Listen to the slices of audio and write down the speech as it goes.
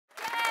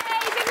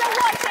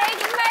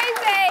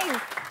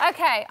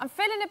OK, I'm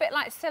feeling a bit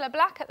like Cilla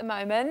Black at the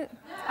moment.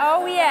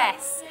 Oh,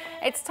 yes.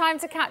 It's time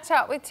to catch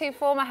up with two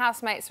former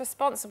housemates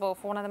responsible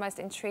for one of the most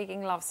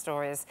intriguing love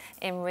stories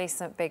in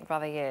recent Big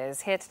Brother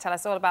years. Here to tell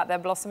us all about their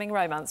blossoming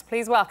romance,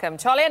 please welcome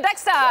Charlie and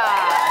Dexter.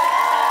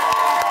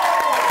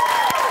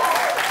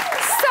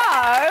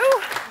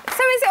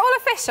 So is it all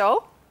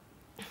official?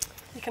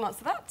 You can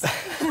answer that.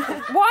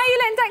 Why are you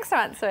letting Dexter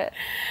answer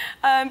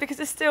it? Because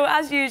it's still,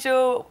 as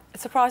usual,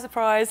 surprise,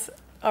 surprise,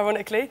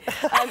 ironically,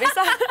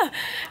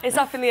 it's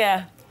up in the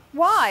air.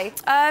 Why?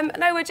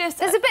 No, we're just...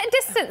 There's a bit of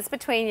distance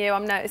between you,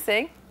 I'm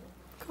noticing.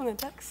 Come on then,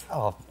 Dex.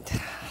 Oh.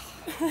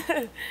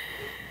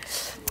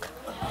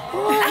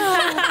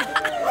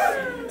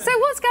 So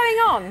what's going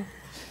on?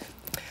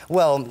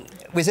 Well, we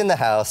was in the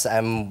house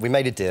and we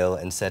made a deal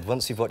and said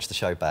once we've watched the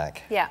show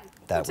back... Yeah.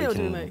 That we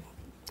can...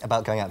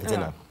 About going out for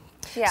dinner.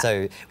 Yeah.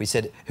 So we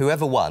said,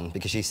 whoever won,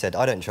 because she said,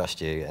 I don't trust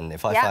you, and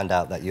if I find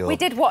out that you're... We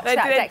did watch that,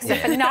 Dexter,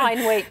 for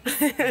 9 weeks.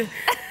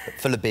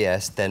 Full of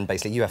BS, then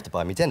basically you have to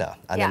buy me dinner.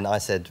 And then I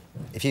said,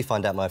 if you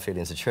find out my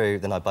feelings are true,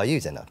 then I buy you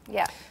dinner.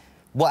 Yeah.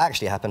 What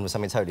actually happened was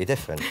something totally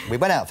different. We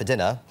went out for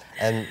dinner,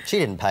 and she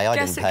didn't pay, I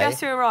didn't pay.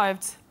 Guess who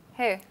arrived?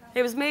 Who?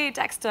 It was me,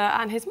 Dexter,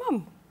 and his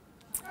mum.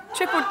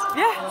 Yes.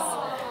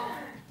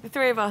 The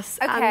three of us.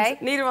 OK.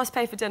 And neither of us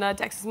paid for dinner.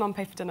 Dexter's mum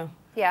paid for dinner.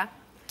 Yeah.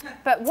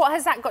 But what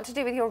has that got to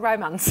do with your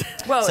romance?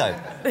 Well... So,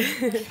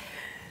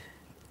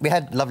 we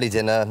had lovely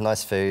dinner,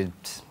 nice food.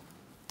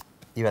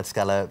 You had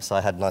scallops, I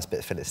had a nice bit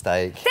of fillet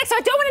steak. Dexter, I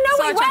don't want to know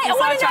what you ate. I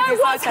want to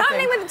know what's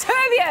happening with the two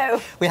of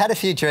you. We had a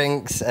few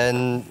drinks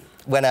and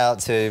went out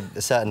to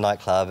a certain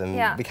nightclub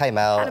and we came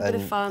out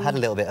and had a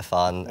little bit of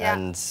fun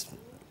and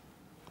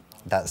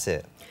that's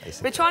it.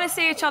 Basically. We're trying to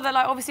see each other,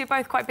 like, obviously we're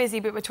both quite busy,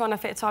 but we're trying to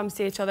fit time to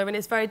see each other, and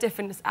it's very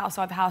different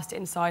outside the house to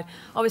inside.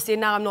 Obviously,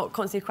 now I'm not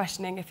constantly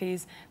questioning if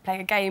he's playing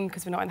a game,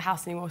 because we're not in the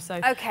house anymore, so...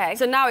 OK.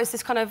 So now it's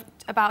just kind of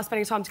about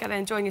spending time together,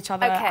 enjoying each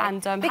other,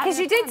 and... because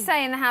you did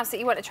say in the house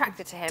that you weren't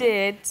attracted to him.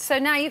 Did. So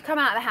now you've come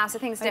out of the house,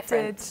 and things are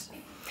different.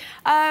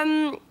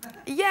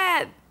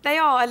 Yeah, they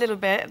are a little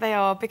bit, they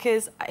are,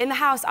 because in the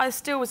house I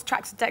still was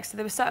attracted to Dexter.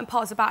 There were certain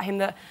parts about him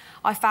that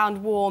I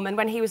found warm, and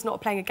when he was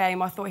not playing a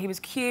game I thought he was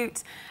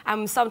cute,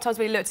 and sometimes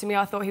when he looked at me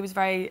I thought he was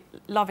very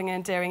loving and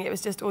endearing. It was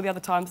just all the other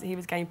times that he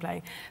was game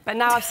playing. But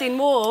now I've seen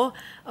more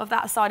of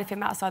that side of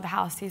him outside the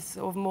house. He's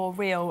sort of more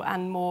real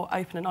and more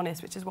open and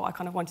honest, which is what I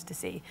kind of wanted to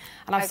see.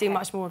 And I've seen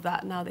much more of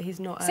that now that he's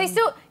not... So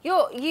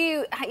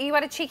you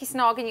had a cheeky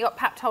snog and you got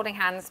papped holding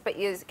hands, but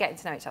you're getting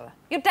to know each other.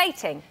 You're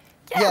dating.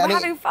 Yeah, we're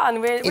having fun.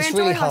 We're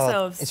enjoying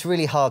ourselves. It's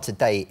really hard to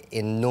date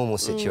in normal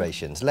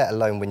situations, let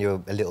alone when you're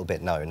a little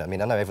bit known. I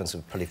mean, I know everyone's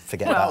will probably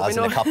forget about us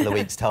in a couple of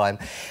weeks' time,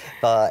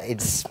 but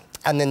it's...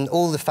 And then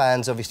all the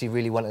fans obviously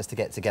really want us to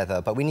get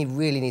together, but we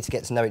really need to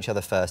get to know each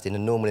other first in a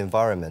normal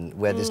environment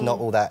where there's not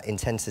all that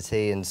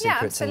intensity and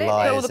secrets and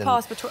lies. Put all the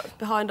past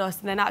behind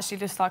us and then actually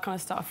just like kind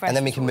of start afresh. And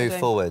then we can move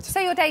forward. So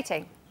you're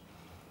dating?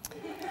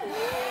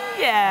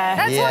 Yeah.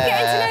 That's what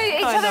getting to know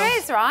each other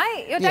is,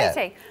 right? You're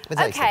dating.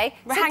 OK.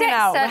 We're hanging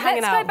out.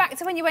 Let's go back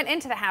to when you went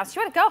into the house.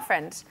 You had a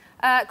girlfriend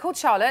called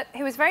Charlotte,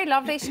 who was very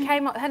lovely. She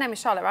came on... Her name was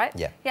Charlotte, right?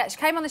 Yeah. Yeah, she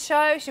came on the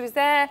show. She was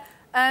there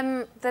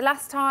the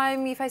last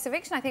time you faced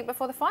eviction, I think,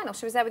 before the final.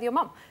 She was there with your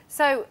mum.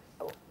 So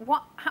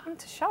what happened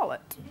to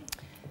Charlotte?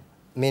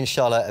 Me and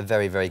Charlotte are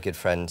very, very good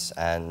friends,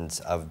 and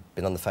I've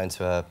been on the phone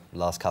to her the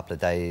last couple of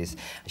days.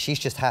 She's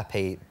just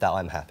happy that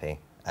I'm happy.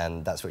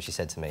 And that's what she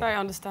said to me. Very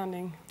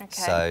understanding. OK.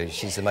 So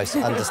she's the most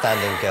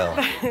understanding girl.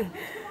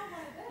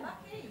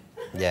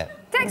 Yeah.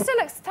 Dexter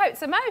looks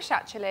totes emosh,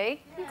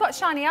 actually. You've got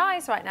shiny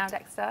eyes right now,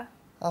 Dexter.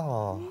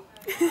 Oh.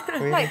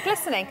 Really? Like,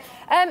 glistening.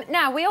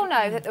 Now, we all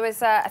know that there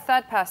was a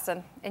third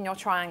person in your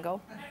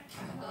triangle,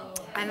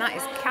 and that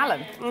is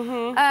Callum.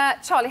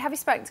 Charlie, have you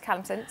spoken to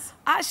Callum since?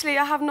 Actually,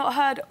 I have not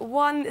heard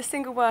one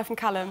single word from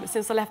Callum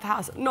since I left the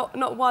house.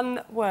 Not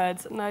one word.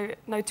 No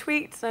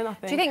tweets, no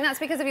nothing. Do you think that's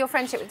because of your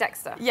friendship with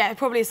Dexter? Yeah, it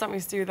probably is something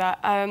to do with that.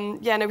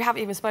 Yeah, no, we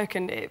haven't even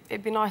spoken.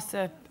 It'd be nice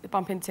to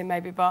bump into him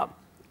maybe, but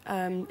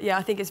yeah,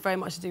 I think it's very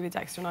much to do with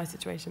Dexter and I's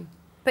situation.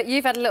 But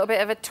you've had a little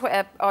bit of a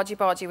Twitter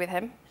argy-bargy with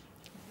him.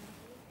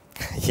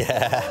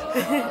 Yeah.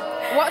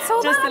 What's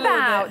all that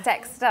about,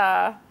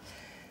 Dexter?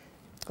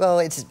 Well,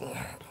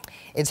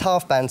 it's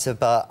half banter,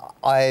 but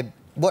I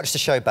watched the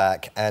show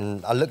back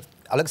and I looked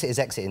at his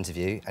exit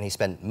interview and he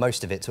spent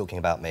most of it talking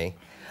about me.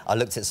 I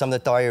looked at some of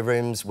the diary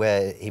rooms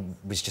where he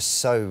was just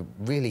so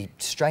really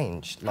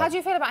strange. How do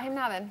you feel about him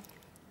now, then?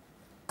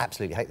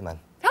 Absolutely hate the man.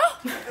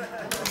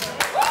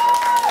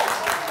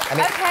 I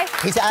mean,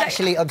 he's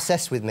actually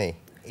obsessed with me.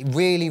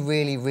 Really,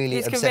 really, really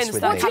obsessed with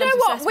me. Well, do you know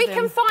what? We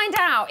can find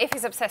out if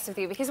he's obsessed with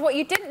you, because what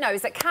you didn't know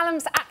is that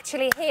Callum's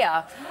actually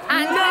here.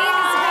 And he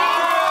has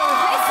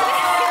been listening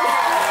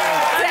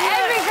to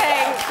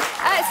everything.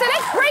 So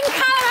let's bring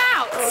Callum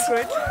out. Oh,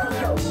 good.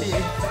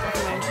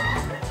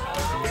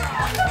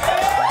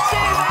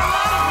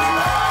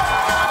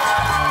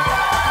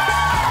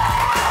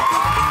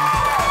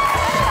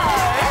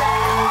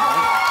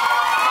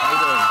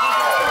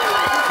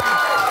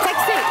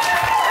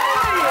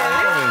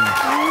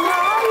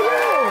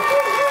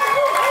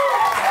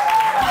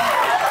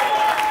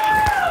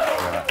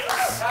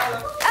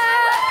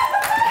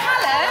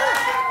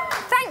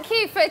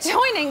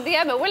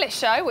 Emma Willis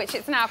Show, which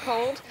it's now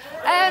called. So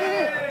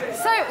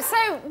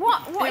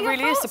what are it your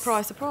really thoughts? is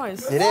surprise,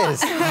 surprise. It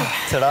is.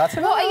 Ta-da.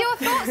 What are your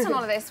thoughts on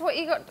all of this? What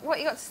you got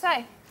to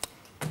say?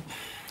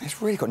 It's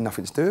really got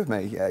nothing to do with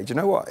me. Do you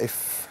know what?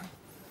 If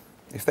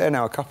they're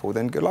now a couple,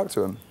 then good luck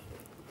to them.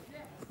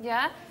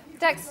 Yeah,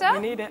 Dexter. We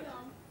need it.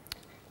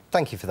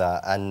 Thank you for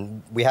that.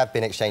 And we have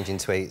been exchanging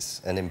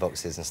tweets and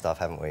inboxes and stuff,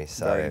 haven't we?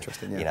 So, very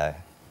interesting, yeah. You know.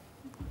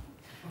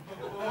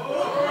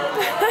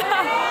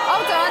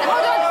 Hold on.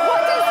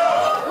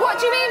 What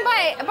do you mean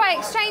by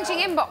exchanging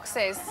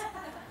inboxes?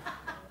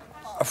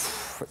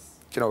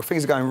 Do you know,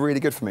 things are going really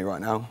good for me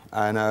right now,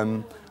 and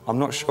I'm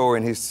not sure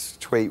in his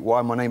tweet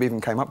why my name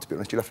even came up, to be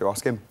honest. You'll have to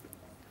ask him.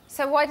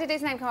 So why did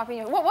his name come up in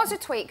your... What was your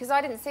tweet? Because I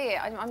didn't see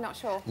it. I'm not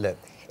sure. Look,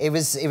 it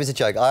was a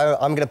joke.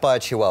 I'm going to buy a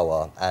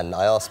chihuahua, and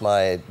I asked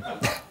my...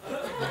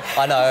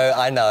 I know.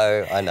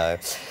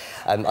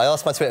 I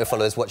asked my Twitter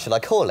followers, what should I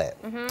call it?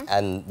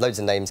 And loads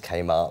of names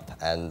came up,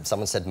 and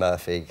someone said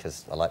Murphy,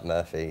 because I like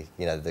Murphy,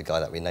 you know, the guy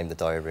that we named the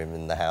diary room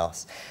in the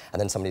house. And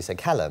then somebody said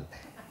Callum.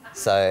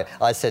 So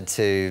I said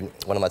to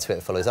one of my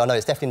Twitter followers, oh no,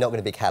 it's definitely not going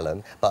to be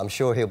Callum, but I'm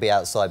sure he'll be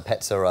outside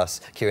Pets R Us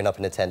queuing up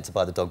in a tent to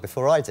buy the dog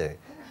before I do.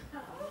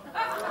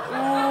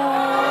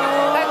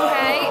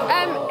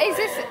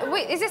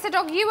 Is this a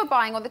dog you were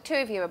buying or the two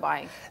of you were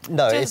buying?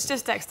 No,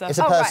 just Dexter. It's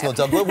a personal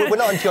dog. We're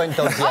not on joint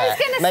dogs yet. I was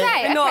going to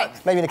say,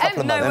 maybe in a couple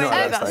of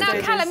months. Now,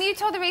 Callum, you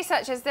told the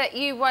researchers that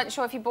you weren't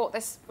sure if you bought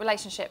this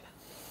relationship.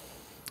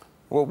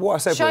 Well, what I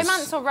said was...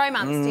 Showmance or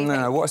romance, do you think?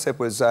 No, what I said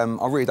was, I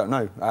really don't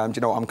know. Do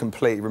you know what? I'm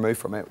completely removed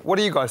from it. What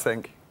do you guys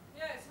think?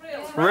 Yeah, it's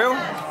real. Real?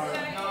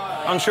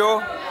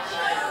 Unsure?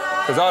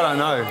 Because I don't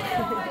know.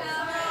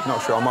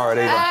 Not sure I'm worried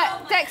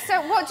either.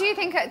 Dexter, what do you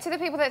think to the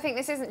people that think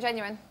this isn't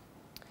genuine?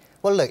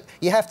 Well, look,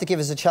 you have to give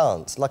us a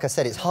chance. Like I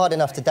said, it's hard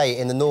enough to date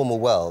in the normal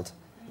world,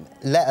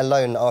 let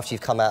alone after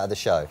you've come out of the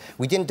show.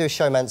 We didn't do a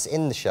showmance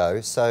in the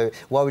show, so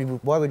why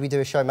would we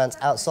do a showmance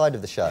outside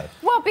of the show?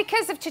 Well,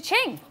 because of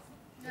cha-ching.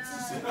 Good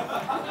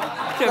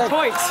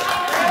point.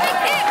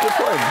 Good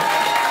point.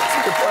 That's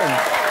a good point.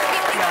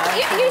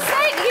 You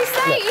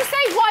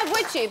say, why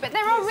would you? But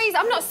there are reasons.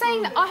 I'm not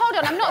saying that. Hold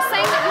on. I'm not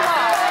saying that you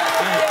are.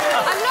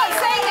 I'm not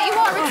saying that you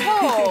are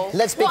at all.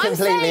 Let's be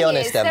completely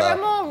honest,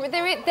 Emma.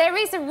 There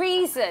is a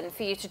reason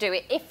for you to do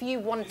it if you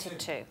wanted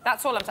to.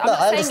 That's all I'm saying. No,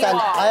 I'm not saying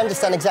you are. I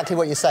understand exactly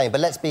what you're saying, but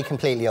let's be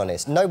completely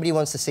honest. Nobody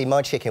wants to see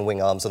my chicken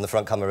wing arms on the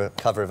front cover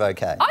of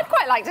OK. I'd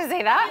quite like to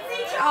see that.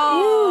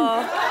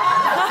 Oh.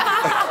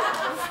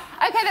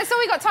 OK, that's all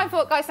we've got time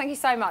for. Guys, thank you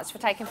so much for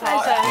taking part.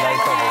 No problem. I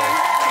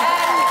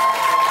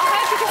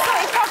hope you can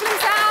sort your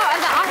problems out,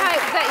 and I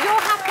hope that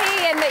you're happy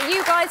and that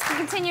you guys can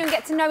continue and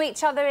get to know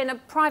each other in a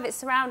private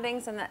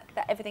surroundings and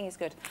that everything is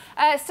good.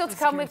 Still to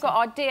come, we've got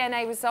our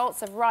DNA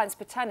results of Ryan's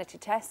paternity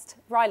test.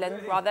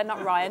 Rylan, rather,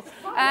 not Ryan.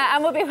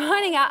 And we'll be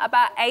finding out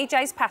about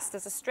AJ's past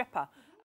as a stripper.